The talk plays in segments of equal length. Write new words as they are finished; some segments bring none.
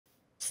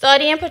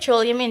Studying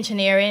petroleum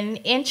engineering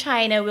in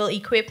China will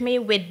equip me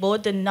with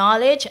both the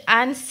knowledge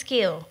and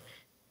skill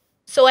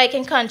so I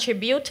can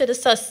contribute to the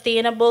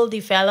sustainable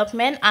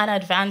development and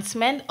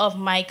advancement of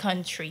my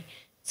country.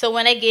 So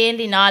when I gain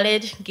the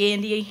knowledge, gain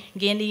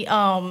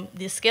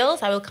the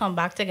skills, I will come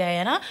back to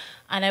Guyana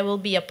and I will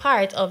be a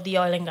part of the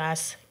oil and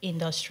gas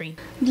industry.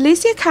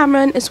 Delicia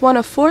Cameron is one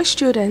of 4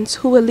 students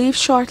who will leave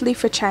shortly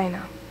for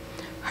China.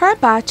 Her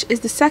batch is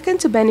the second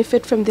to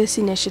benefit from this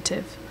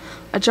initiative,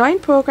 a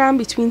joint program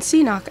between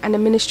CNOOC and the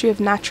Ministry of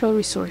Natural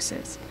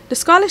Resources. The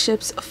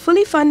scholarships,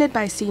 fully funded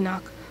by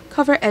CNOOC,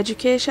 cover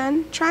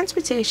education,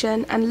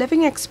 transportation, and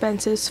living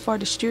expenses for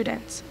the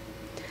students.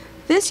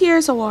 This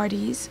year's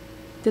awardees,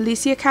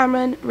 Delicia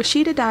Cameron,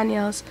 Rashida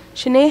Daniels,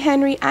 Shanae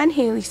Henry, and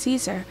Haley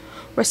Caesar,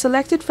 were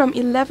selected from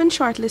 11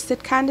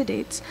 shortlisted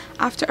candidates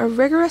after a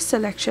rigorous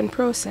selection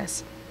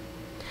process.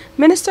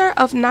 Minister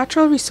of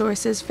Natural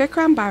Resources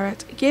Vikram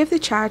Bharat gave the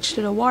charge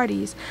to the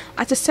awardees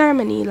at a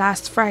ceremony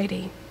last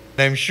Friday.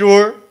 I'm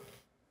sure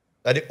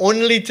that the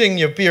only thing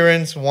your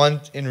parents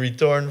want in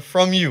return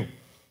from you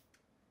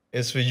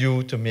is for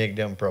you to make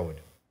them proud.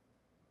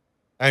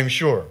 I'm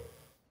sure,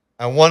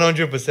 I'm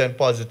 100%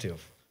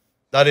 positive,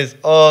 that is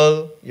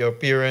all your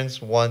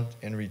parents want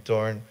in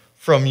return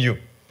from you,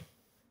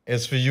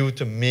 is for you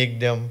to make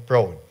them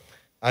proud.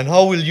 And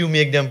how will you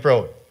make them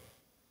proud?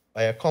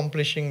 By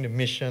accomplishing the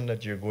mission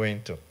that you're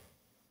going to.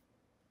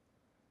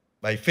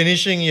 By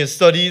finishing your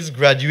studies,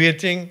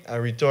 graduating,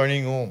 and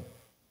returning home.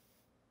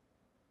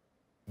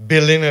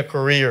 Building a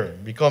career,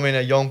 becoming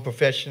a young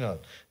professional,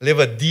 live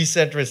a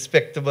decent,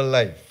 respectable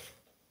life,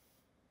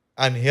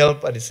 and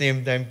help at the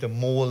same time to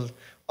mold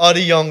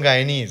other young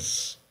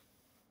Guyanese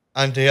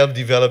and to help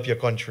develop your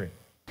country.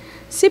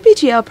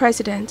 CPGL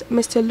President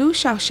Mr. Lu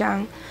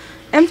Shaoxiang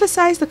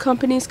emphasized the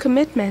company's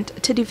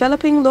commitment to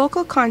developing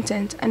local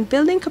content and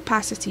building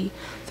capacity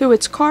through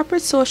its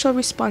corporate social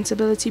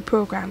responsibility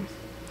program.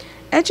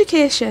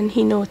 Education,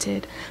 he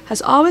noted,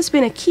 has always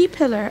been a key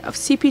pillar of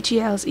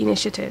CPGL's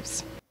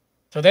initiatives.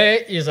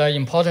 Today is an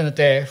important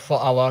day for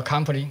our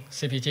company,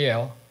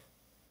 CPGL.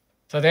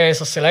 Today is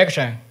a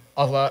selection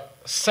of a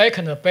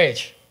second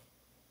batch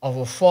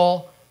of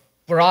 4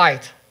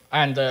 bright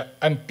and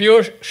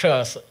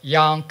ambitious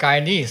young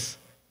Guyanese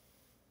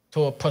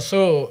to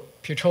pursue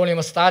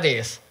petroleum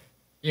studies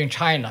in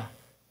China.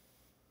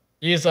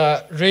 It is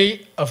a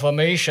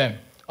reaffirmation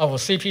of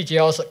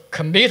CPGL's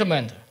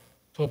commitment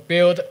to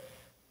build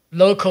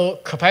local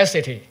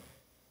capacity,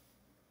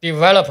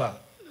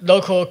 develop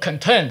local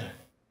content,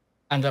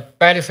 and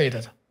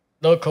benefit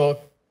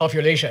local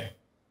population.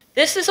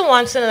 This is a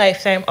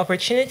once-in-a-lifetime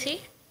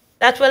opportunity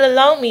that will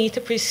allow me to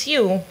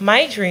pursue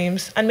my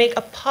dreams and make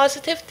a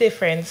positive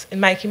difference in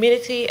my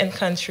community and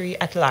country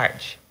at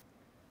large.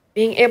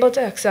 Being able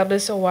to accept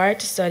this award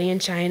to study in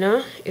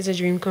China is a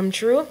dream come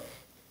true.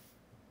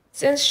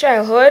 Since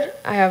childhood,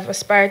 I have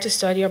aspired to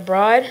study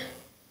abroad,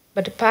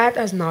 but the path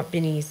has not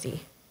been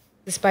easy.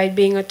 Despite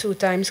being a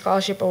 2-time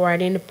scholarship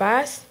awardee in the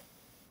past,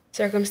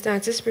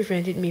 circumstances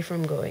prevented me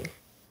from going.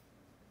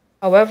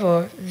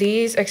 However,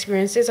 these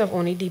experiences have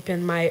only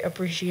deepened my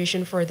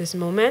appreciation for this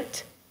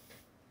moment.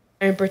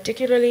 I'm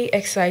particularly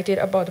excited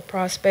about the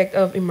prospect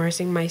of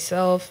immersing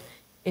myself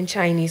in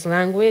Chinese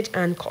language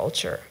and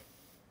culture.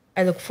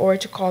 I look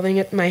forward to calling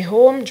it my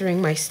home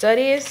during my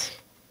studies.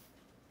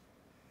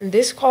 And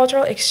this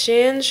cultural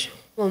exchange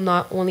will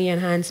not only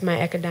enhance my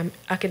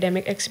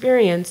academic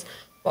experience,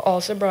 but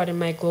also broaden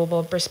my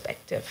global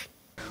perspective.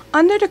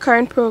 Under the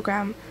current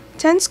program,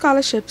 10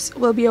 scholarships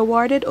will be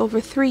awarded over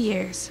 3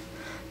 years.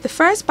 The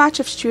first batch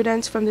of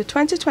students from the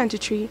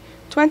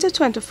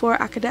 2023-2024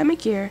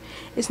 academic year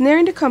is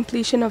nearing the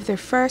completion of their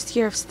first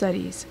year of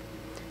studies.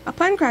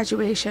 Upon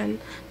graduation,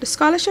 the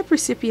scholarship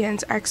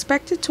recipients are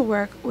expected to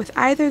work with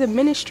either the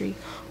Ministry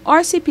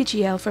or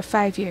CPGL for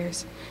 5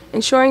 years,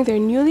 ensuring their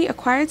newly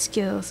acquired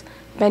skills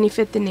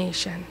benefit the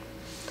nation.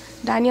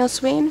 Danielle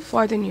Swain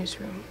for the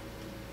Newsroom.